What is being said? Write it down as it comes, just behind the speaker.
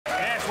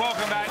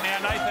Welcome back now.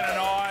 Nathan and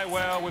I,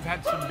 well, we've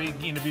had some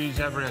big interviews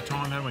over our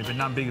time, haven't we? But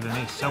none bigger than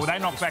this. So they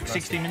knocked back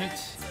 60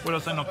 minutes. What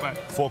else they knocked back?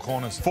 4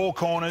 corners. 4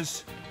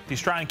 corners, the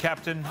Australian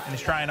captain and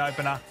Australian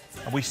opener.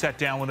 And we sat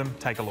down with them.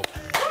 Take a look.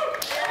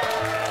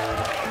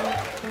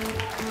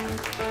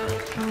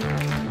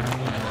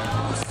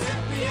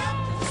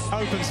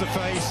 Opens the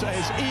face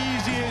as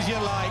easy as you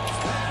like.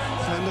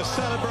 And the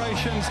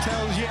celebrations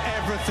tells you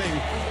everything.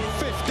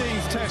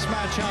 15th Test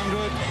match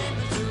 100.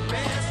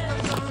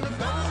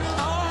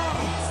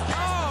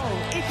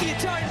 Oh, if you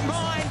don't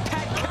mind,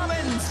 Pat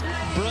Cummins.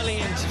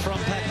 Brilliant from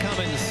Pat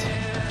Cummins.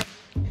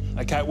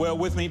 OK, well,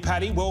 with me,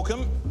 Paddy,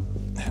 welcome.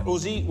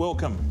 Uzzie,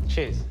 welcome.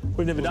 Cheers.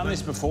 We've never done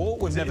this before.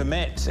 We've never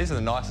met. These are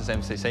the nicest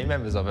MCC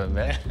members I've ever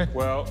met.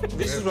 Well,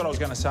 this is what I was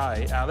going to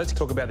say. Let's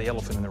talk about the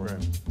elephant in the room.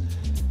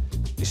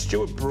 Is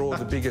Stuart Broad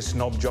the biggest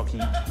knob jockey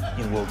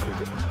in world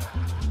cricket?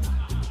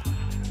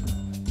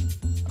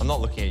 I'm not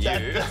looking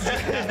at you. I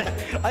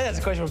think that's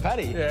a question for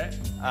Paddy. Yeah.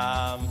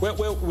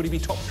 Well, would he be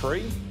top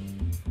 3?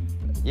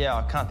 Yeah,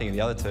 I can't think of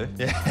the other 2.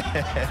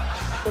 Yeah.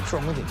 What's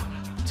wrong with him?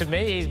 To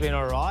me, he's been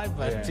all right,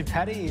 but Yeah. to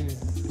Paddy, he's...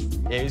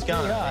 Yeah, he's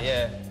going. Yeah.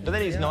 Yeah. But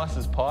then he's nice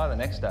as pie the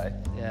next day.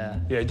 Yeah.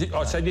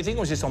 Yeah. So do you think it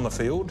was just on the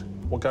field?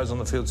 What goes on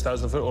the field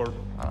stays on the field, or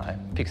I don't know,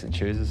 picks and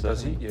chooses.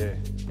 does he? Yeah. Yeah,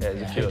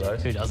 there's a few of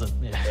those. Who doesn't?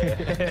 Yeah.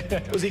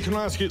 Uzzie, can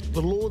I ask you,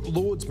 the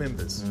Lord's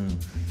members?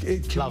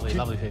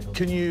 Lovely people.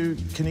 Can you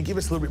give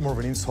us a little bit more of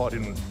an insight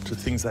into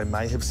things they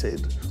may have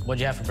said?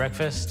 What'd you have for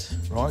breakfast?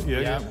 Right,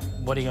 yeah.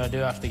 What are you going to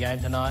do after the game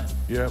tonight?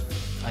 Yeah.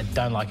 I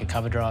don't like a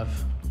cover drive.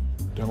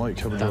 Don't like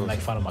your cover Don't drive. make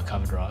fun of my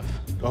cover drive.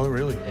 Oh,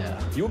 really?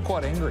 Yeah. You were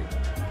quite angry.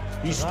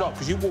 You stopped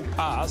because you walked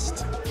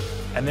past,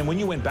 and then when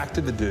you went back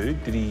to the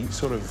dude, did he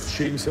sort of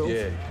Shit himself?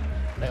 Yeah.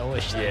 They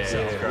always shit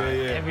themselves.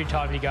 Yeah. Every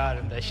time you go at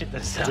them, they shit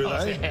themselves. Do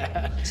they?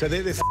 Yeah. So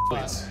they're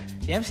f***ers.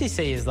 The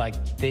MCC is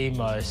like the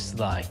most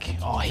like,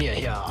 oh, yeah.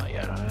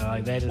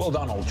 Like they're just, Well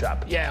done, old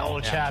chap. yeah,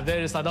 old chap.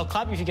 They're just like, they'll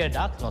clap you if you get a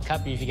duck, they'll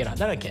clap you if you get a...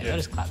 They don't care, they'll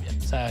just clap you.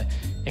 So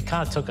it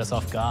kind of took us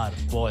off guard.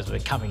 Boys were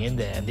coming in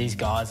there, and these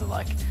guys are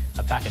like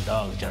a pack of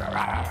dogs.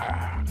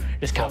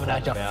 Just coming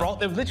at you,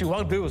 literally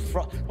one dude was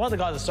one of the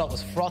guys that stopped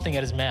was frothing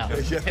at his mouth.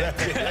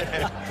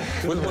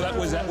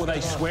 Were they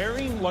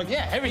swearing? Like,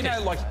 Yeah, everything. You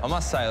know, like, I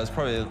must say, it was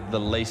probably the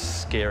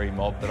least scary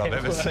mob that I've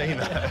ever seen.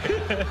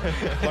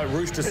 Like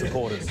Rooster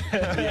supporters.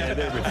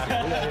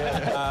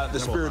 the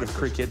spirit of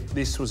cricket.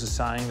 This was a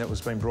saying that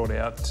was being brought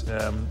out.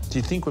 Do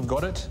you think we've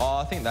got it? Oh,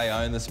 I think they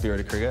own the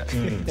spirit of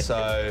cricket.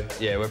 So,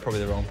 yeah, we're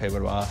probably the wrong people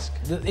to ask.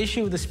 The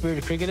issue with the spirit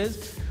of cricket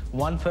is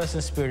one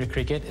person's spirit of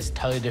cricket is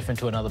totally different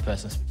to another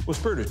person's. Well,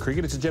 spirit of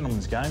cricket, it's a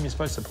gentleman's game. You're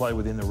supposed to play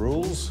within the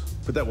rules.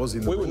 But that was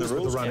in the We were rules in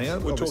the with rules. the run Yeah.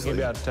 out, We're obviously.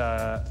 talking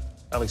about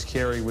Alex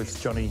Carey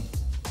with Johnny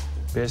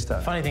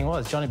Bairstow. Funny thing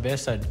was, Johnny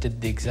Bairstow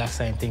did the exact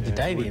same thing to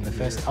Davey in the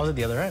first... I was at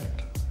the other end.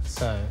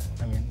 So,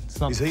 I mean,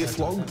 it's not... Is he a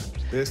flog,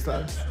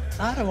 Bairstow?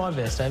 I don't mind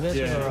Bairstow.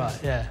 Bairstow's all right,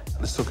 yeah.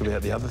 Let's talk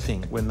about the other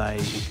thing, when they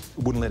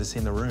wouldn't let us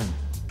in the room.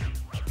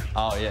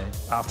 Oh, yeah.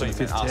 After the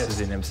 5th us test.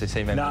 as in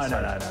MCC members.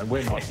 No.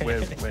 We're not.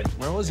 We're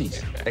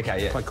Aussies.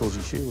 Okay, yeah. Play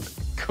Causey Shield.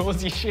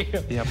 Causey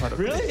Shield. Yeah, I played it.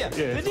 Really? Yeah.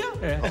 Did you?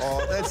 Yeah.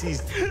 Oh, that's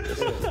his...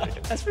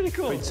 That's pretty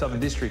cool. Beat Southern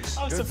Districts.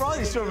 I'm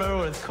surprised you still remember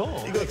what it's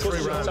called. He got 3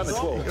 runs. Under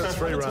 12. He got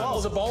 3 runs. I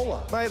was a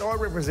bowler. Mate, I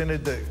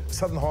represented the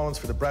Southern Highlands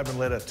for the Bradman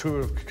Letter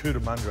Tour of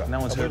Cootamundra. No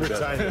one's heard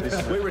about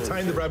it. We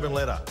retained the Bradman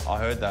Letter. I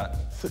heard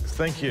that.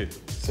 Thank you.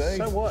 See?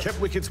 So what?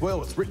 Kept wickets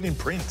well. It's written in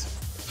print.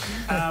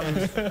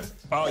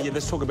 Oh, yeah,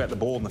 let's talk about the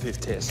ball in the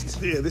 5th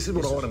test. Yeah, this is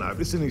what I want to know.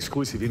 This is an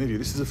exclusive interview.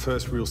 This is the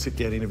first real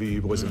sit-down interview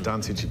you boys have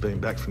done since you've been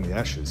back from the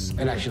Ashes.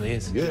 It actually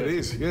is. Yeah, it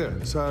is, yeah.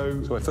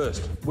 So So we're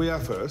first. we are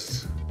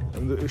first,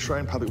 and the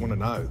Australian public want to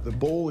know. The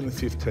ball in the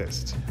 5th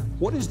test.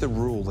 What is the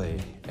rule there?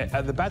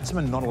 Are the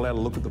batsmen not allowed to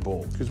look at the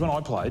ball? Because when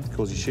I played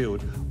Causey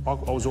Shield, I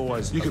was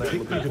always You could allowed to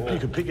pick, look at the ball. you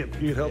could pick it.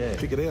 You'd help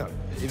pick it out.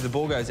 If the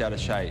ball goes out of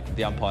shape,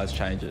 the umpires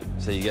change it.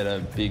 So you get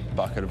a big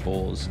bucket of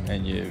balls,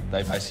 and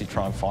they basically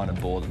try and find a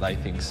ball that they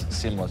think's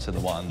similar to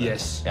the one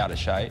that's out of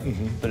shape.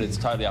 But it's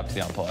totally up to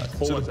the umpire.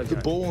 So the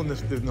ball in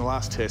the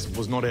last test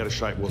was not out of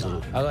shape, was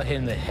it? I got hit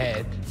in the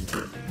head,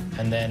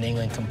 and then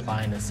England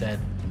complained and said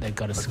they've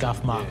got a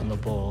scuff mark on the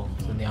ball,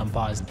 and the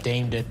umpires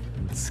deemed it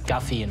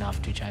scuffy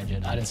enough to change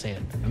it. I didn't see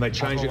it. And they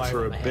changed it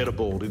for a better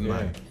ball, didn't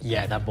they?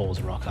 Yeah, that ball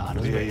was rock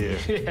hard.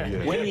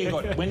 Yeah. When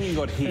you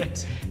got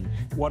hit,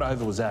 what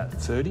over was that?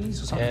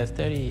 30s or something? Yeah,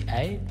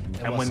 38.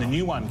 And when the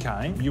new one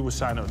came, you were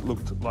saying it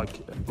looked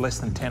like less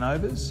than 10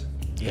 overs?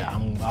 Yeah,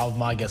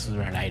 my guess was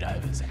around 8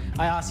 overs.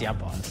 I asked the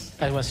umpires.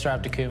 I went straight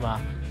up to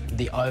Kumar,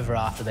 the over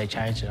after they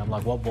changed it. I'm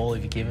like, what ball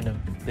have you given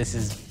him?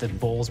 The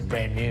ball's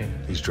brand new.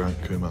 He's drunk,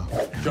 Kumar.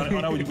 Johnny,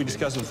 I know we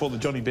discussed it before, the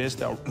Johnny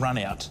Bairstow run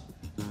out.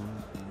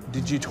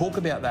 Did you talk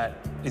about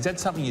that? Is that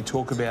something you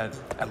talk about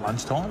at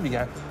lunchtime? You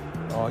go,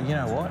 oh, you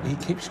know what? He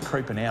keeps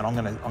creeping out. I'm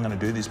gonna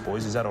do this,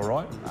 boys. Is that all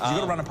right? 'Cause you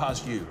got to run it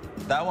past you.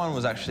 That one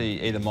was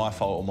actually either my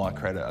fault or my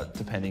credit,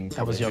 depending.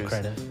 That was your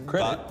credit.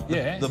 Credit? But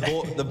Yeah.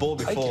 the ball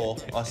before,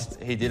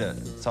 he did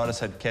it. So I just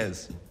said,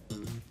 Kez.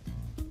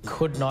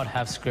 Could not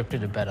have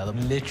scripted it better.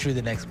 Literally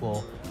the next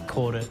ball,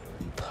 caught it,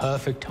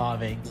 perfect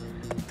timing.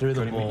 threw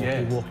the ball.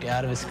 Yeah. He walked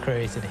out of his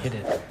crease and hit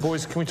it.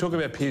 Boys, can we talk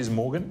about Piers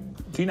Morgan?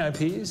 Do you know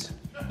Piers?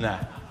 No.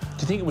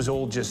 Do you think it was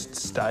all just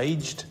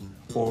staged,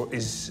 or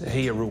is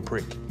he a real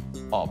prick?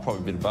 Oh,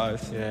 probably a bit of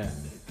both. Yeah.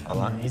 I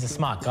don't know. He's a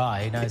smart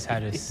guy. He knows how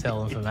to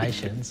sell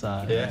information,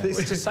 so... Yeah.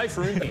 It's a safe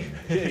room here.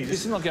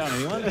 This is not going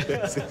anywhere.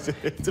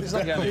 It's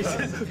not going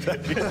anywhere.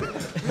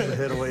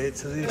 How do I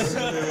answer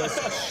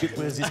this? Shit,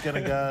 where's this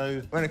going to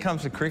go? When it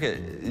comes to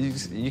cricket,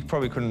 you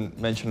probably couldn't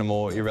mention a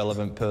more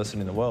irrelevant person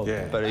in the world.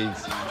 Yeah. But he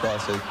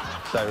tries to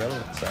stay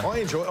relevant. So.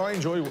 I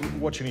enjoy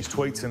watching his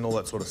tweets and all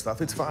that sort of stuff.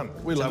 It's fun.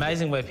 We It's love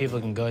amazing where people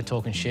can go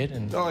talking shit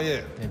and Oh,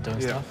 yeah.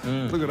 doing stuff.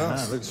 Look at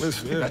us.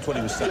 That's what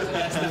he was saying.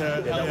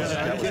 That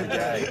was a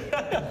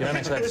gag. You don't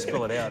actually have to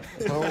spell it out.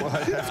 Oh,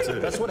 I have to.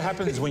 That's what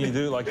happens when you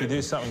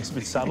do something a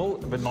bit subtle,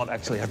 but not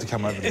actually have to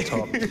come over the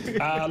top.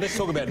 Let's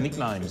talk about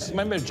nicknames.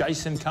 Remember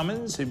Jason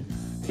Cummins?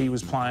 He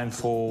was playing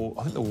for,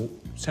 I think, the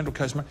Central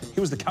Coast. He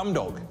was the Cum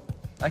Dog.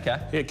 Okay.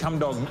 Yeah, Cum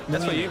Dog.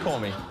 That's what you call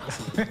me.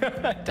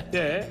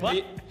 Yeah. What?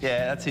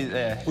 Yeah, that's his.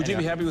 Yeah. Would you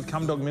be happy with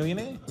Cum Dog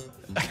Millionaire?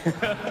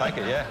 Take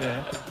it,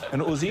 yeah.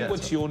 And Uzzie,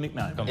 what's your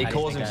nickname? He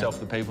calls himself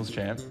the People's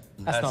Champ.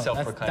 That's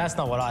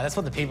not what that's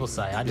what the people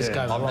say. I just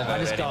go along. I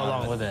just go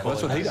along with it. Well,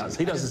 that's what he does.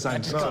 He does the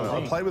same thing.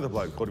 No, I played with a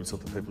bloke who called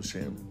himself the People's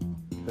Champ.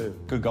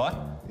 Good guy.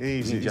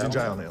 He's in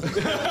jail now.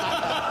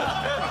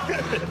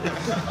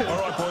 All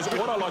right, boys,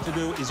 what I like to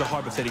do is a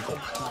hypothetical.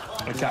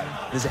 OK,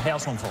 there's a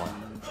house on fire,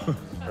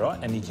 right?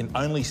 And you can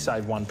only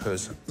save one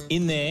person.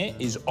 In there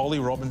is Ollie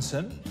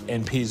Robinson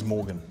and Piers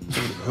Morgan.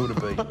 Who would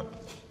it be?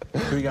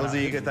 Who are you going to...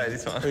 You can take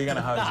this one. Who are you going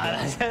to hose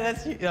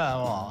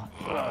down?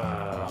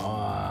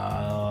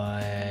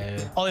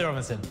 Ollie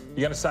Robinson.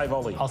 You're going to save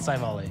Ollie? I'll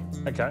save Ollie.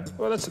 OK,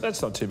 well,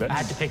 that's not too bad. I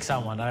had to pick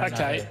someone. I don't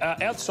know. OK,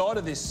 outside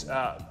of this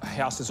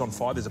house that's on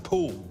fire, there's a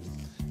pool.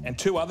 And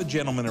two other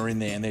gentlemen are in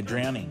there and they're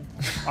drowning.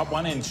 Up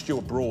one end,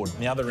 Stuart Broad, and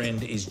the other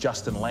end is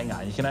Justin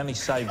Langer. You can only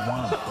save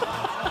one.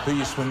 Who are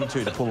you swimming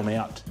to pull them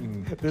out?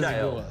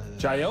 JL.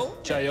 JL?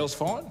 JL's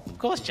fine? Of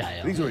course,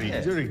 JL. He's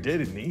already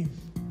dead, isn't he?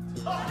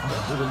 With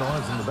the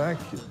knives in the back.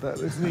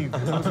 Isn't he?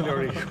 Wasn't he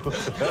already...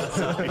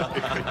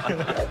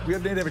 We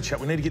need to have a chat.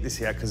 We need to get this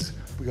out because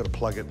we've got to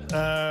plug it.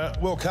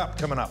 World Cup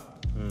coming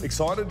up.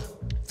 Excited?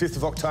 5th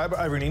of October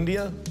over in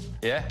India.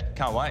 Yeah,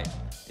 can't wait.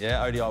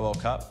 Yeah, ODI World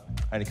Cup.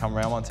 Only come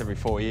around once every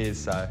 4 years,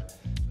 so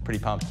pretty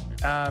pumped.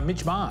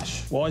 Mitch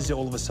Marsh, why is it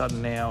all of a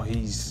sudden now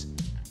he's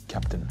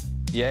captain?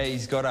 Yeah,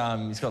 he's got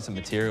some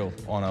material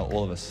on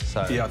all of us.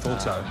 So yeah, I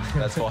thought so.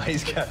 That's why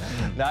he's got.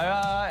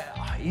 No,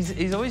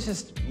 he's always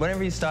just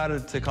whenever he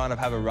started to kind of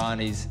have a run,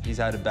 he's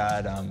had a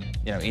bad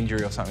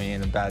injury or something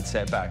and a bad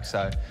setback.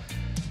 So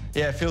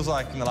yeah, it feels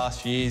like in the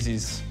last few years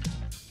he's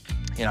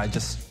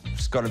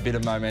just got a bit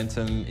of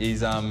momentum. He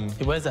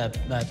wears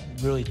that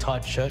really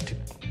tight shirt to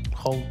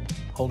hold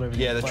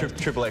everything. Yeah, the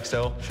triple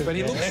XL. But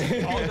he looks...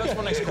 that's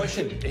my next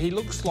question. He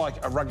looks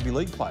like a rugby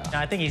league player.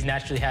 I think he's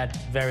naturally had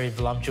very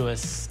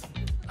voluptuous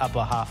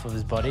upper half of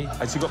his body.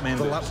 Has he got man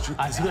boobs?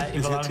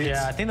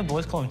 Yeah, I think the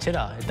boys call him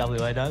Titter in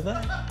WA, don't they?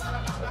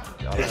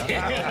 Is it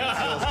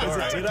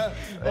Titter?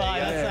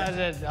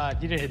 Well,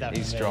 you didn't hear that.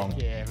 He's strong.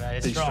 Yeah, right.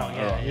 It's He's strong.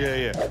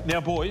 Yeah.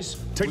 Now, boys...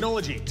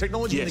 Technology in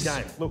the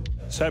game. Look.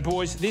 So,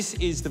 boys, this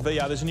is the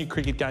VR. There's a new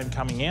cricket game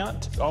coming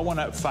out. I want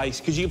to face...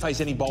 Because you can face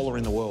any bowler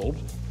in the world.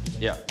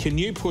 Yeah. Can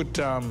you put...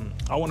 I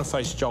want to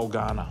face Joel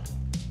Garner.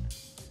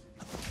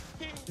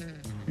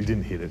 You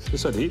didn't hit it.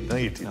 Yes, I did. No,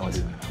 you didn't. No,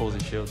 it's Paul's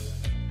shield.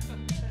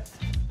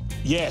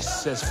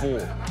 Yes, that's 4.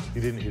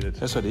 You didn't hit it.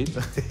 Yes, I did.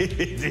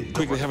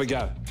 Quickly, have a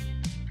go.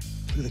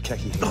 Look at the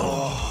khaki hair.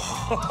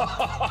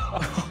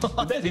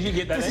 Did you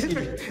get that? This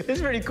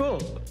is pretty cool.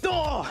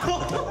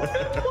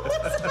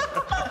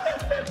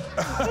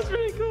 That's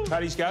pretty cool.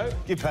 Paddy's go.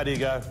 Give Paddy a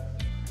go.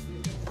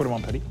 Put him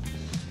on, Paddy.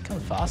 Come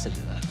faster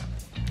to that.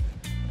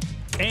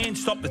 And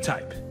stop the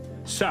tape.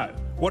 So,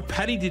 what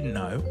Paddy didn't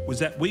know was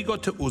that we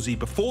got to Uzzie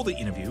before the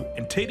interview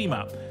and teed him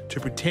up to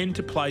pretend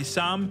to play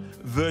some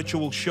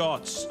virtual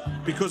shots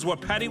because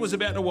what Paddy was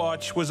about to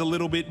watch was a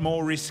little bit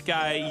more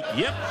risque.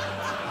 Yep,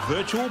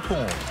 virtual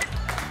porn.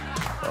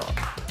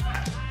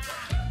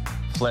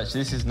 Fletch,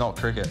 this is not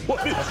cricket.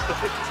 What is it?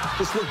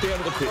 Just look down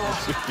at the pitch.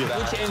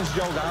 Which end's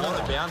Joel Garner? On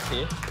the bounce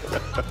here.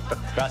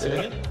 Grass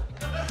again?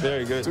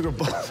 Very good.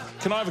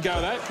 Can I have a go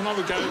at that? Can I have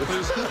a go,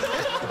 please?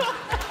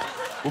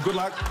 Well, good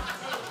luck.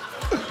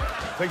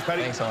 Thanks,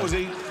 Paddy. Thanks, Owen.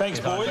 Uzzie. Thanks,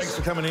 boys. Thanks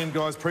for coming in,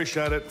 guys.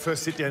 Appreciate it.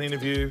 First sit-down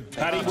interview.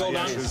 Paddy, well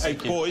done. Hey,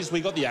 boys, we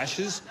got the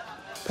Ashes.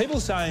 People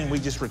saying we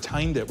just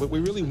retained it, but we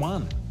really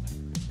won.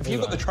 If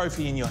you've got the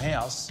trophy in your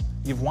house,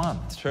 you've won.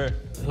 It's true.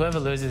 Whoever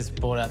loses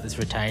bought out this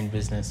retained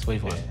business.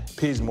 We've won.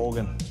 Piers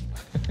Morgan.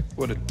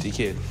 What a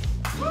dickhead.